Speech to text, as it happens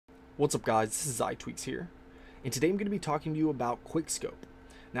What's up guys, this is iTweaks here, and today I'm going to be talking to you about QuickScope.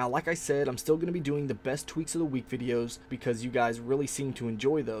 Now like I said, I'm still going to be doing the best tweaks of the week videos because you guys really seem to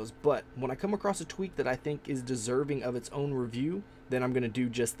enjoy those, but when I come across a tweak that I think is deserving of its own review, then I'm going to do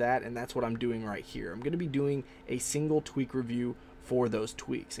just that, and that's what I'm doing right here. I'm going to be doing a single tweak review for those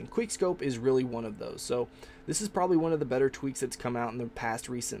tweaks, and QuickScope is really one of those. So this is probably one of the better tweaks that's come out in the past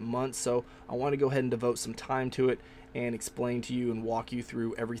recent months, so I want to go ahead and devote some time to it and explain to you and walk you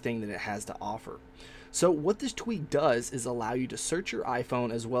through everything that it has to offer. So what this tweak does is allow you to search your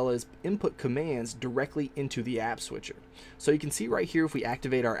iPhone as well as input commands directly into the app switcher. So you can see right here, if we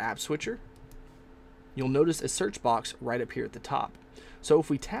activate our app switcher, you'll notice a search box right up here at the top. So if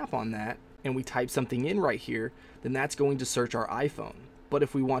we tap on that and we type something in right here, then that's going to search our iPhone. But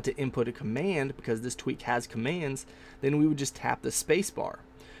if we want to input a command, because this tweak has commands, then we would just tap the space bar.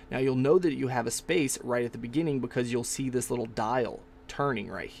 Now you'll know that you have a space right at the beginning because you'll see this little dial turning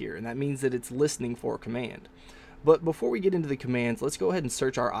right here, and that means that it's listening for a command. But before we get into the commands, let's go ahead and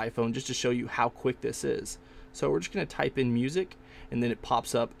search our iPhone just to show you how quick this is. So we're just going to type in music, and then it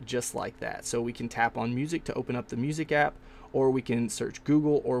pops up just like that. So we can tap on music to open up the music app, or we can search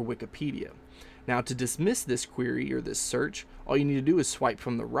Google or Wikipedia. Now to dismiss this query or this search, all you need to do is swipe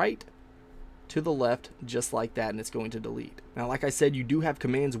from the right to the left just like that, and it's going to delete. Now like I said, you do have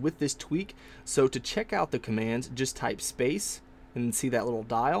commands with this tweak, so to check out the commands, just type space and then see that little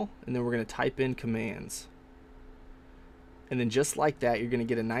dial, and then we're going to type in commands. And then just like that, you're going to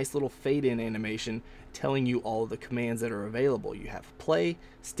get a nice little fade in animation telling you all of the commands that are available. You have play,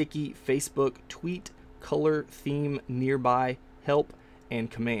 sticky, Facebook, tweet, color, theme, nearby, help, and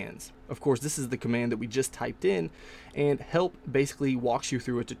commands. Of course, this is the command that we just typed in, and help basically walks you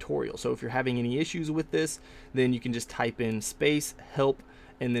through a tutorial. So if you're having any issues with this, then you can just type in space help,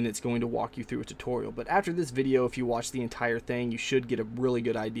 and then it's going to walk you through a tutorial. But after this video, if you watch the entire thing, you should get a really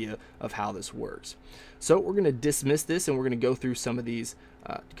good idea of how this works. So we're going to dismiss this, and we're going to go through some of these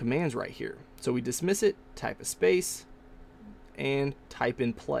commands right here. So we dismiss it, type a space, and type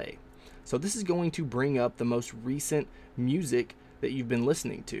in play. So this is going to bring up the most recent music that you've been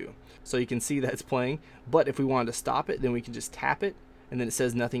listening to. So you can see that it's playing, but if we wanted to stop it, then we can just tap it, and then it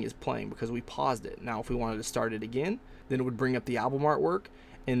says nothing is playing because we paused it. Now if we wanted to start it again, then it would bring up the album artwork,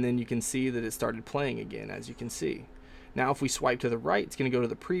 and then you can see that it started playing again, as you can see. Now if we swipe to the right, it's going to go to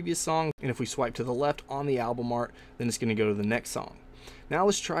the previous song, and if we swipe to the left on the album art, then it's going to go to the next song. Now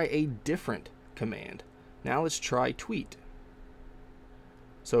let's try a different command. Now let's try tweet.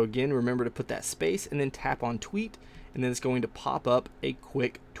 So again, remember to put that space and then tap on tweet, and then it's going to pop up a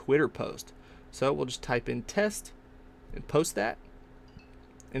quick Twitter post. So we'll just type in test and post that,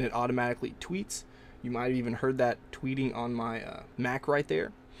 and it automatically tweets. You might have even heard that tweeting on my Mac right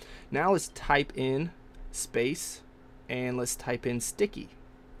there. Now let's type in space, and let's type in sticky,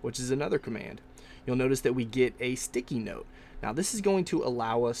 which is another command. You'll notice that we get a sticky note. Now this is going to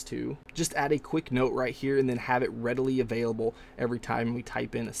allow us to just add a quick note right here and then have it readily available every time we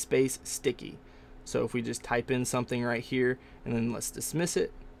type in a space sticky. So if we just type in something right here, and then let's dismiss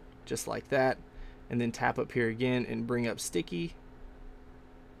it just like that, and then tap up here again and bring up sticky,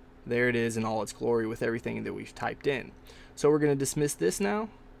 there it is in all its glory with everything that we've typed in. So we're going to dismiss this now,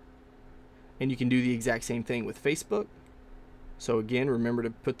 and you can do the exact same thing with Facebook. So again, remember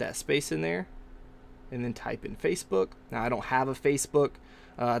to put that space in there and then type in Facebook. Now I don't have a Facebook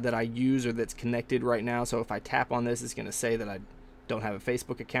that I use or that's connected right now, so if I tap on this, it's going to say that I don't have a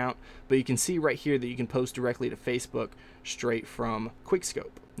Facebook account, but you can see right here that you can post directly to Facebook straight from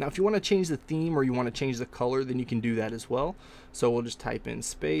QuickScope. Now if you want to change the theme or you want to change the color, then you can do that as well. So we'll just type in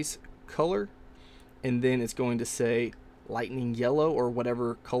space color, and then it's going to say lightning yellow or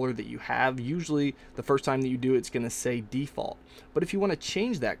whatever color that you have. Usually the first time that you do it, it's going to say default, but if you want to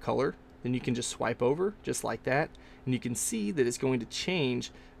change that color, then you can just swipe over just like that, and you can see that it's going to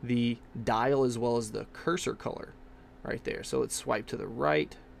change the dial as well as the cursor color right there. So let's swipe to the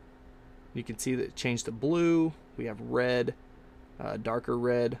right. You can see that it changed to blue. We have red, darker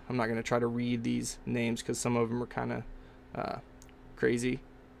red. I'm not going to try to read these names because some of them are kind of crazy,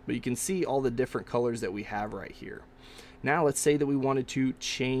 but you can see all the different colors that we have right here. Now let's say that we wanted to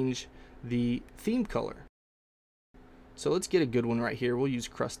change the theme color. So let's get a good one right here. We'll use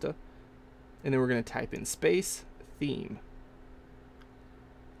Crusta, and then we're going to type in space theme,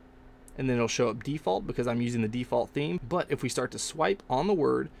 and then it'll show up default because I'm using the default theme. But if we start to swipe on the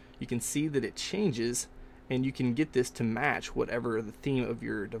word, you can see that it changes, and you can get this to match whatever the theme of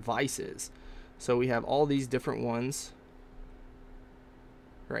your device is. So we have all these different ones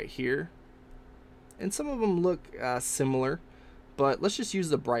right here, and some of them look similar, but let's just use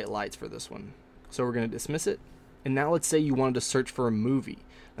the bright lights for this one. So we're going to dismiss it, And now let's say you wanted to search for a movie.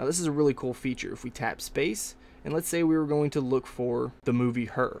 Now this is a really cool feature. If we tap space, and let's say we were going to look for the movie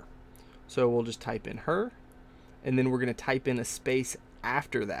Her. So we'll just type in Her, and then we're going to type in a space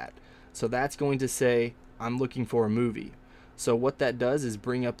after that. So that's going to say, I'm looking for a movie. So what that does is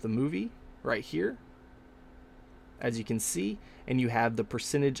bring up the movie right here, as you can see, and you have the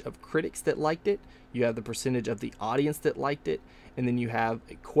percentage of critics that liked it, you have the percentage of the audience that liked it, and then you have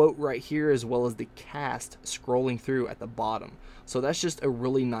a quote right here as well as the cast scrolling through at the bottom. So that's just a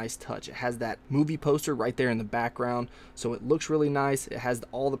really nice touch. It has that movie poster right there in the background, so it looks really nice. It has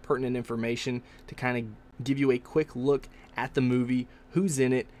all the pertinent information to kind of give you a quick look at the movie, who's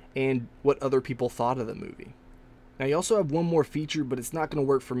in it, and what other people thought of the movie. Now you also have one more feature, but it's not going to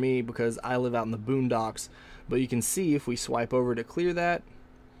work for me because I live out in the boondocks. But you can see if we swipe over to clear that,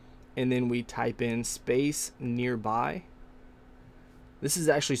 and then we type in space nearby. This is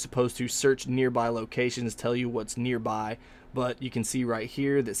actually supposed to search nearby locations, tell you what's nearby, but you can see right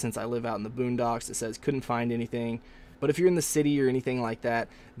here that since I live out in the boondocks, it says couldn't find anything. But if you're in the city or anything like that,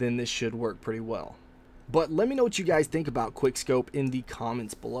 then this should work pretty well. But let me know what you guys think about QuickScope in the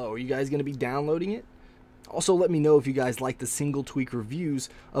comments below. Are you guys going to be downloading it? Also, let me know if you guys like the single tweak reviews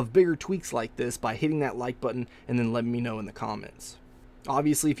of bigger tweaks like this by hitting that like button and then letting me know in the comments.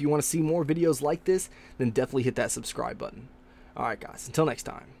 Obviously, if you want to see more videos like this, then definitely hit that subscribe button. Alright guys, until next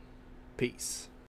time, peace.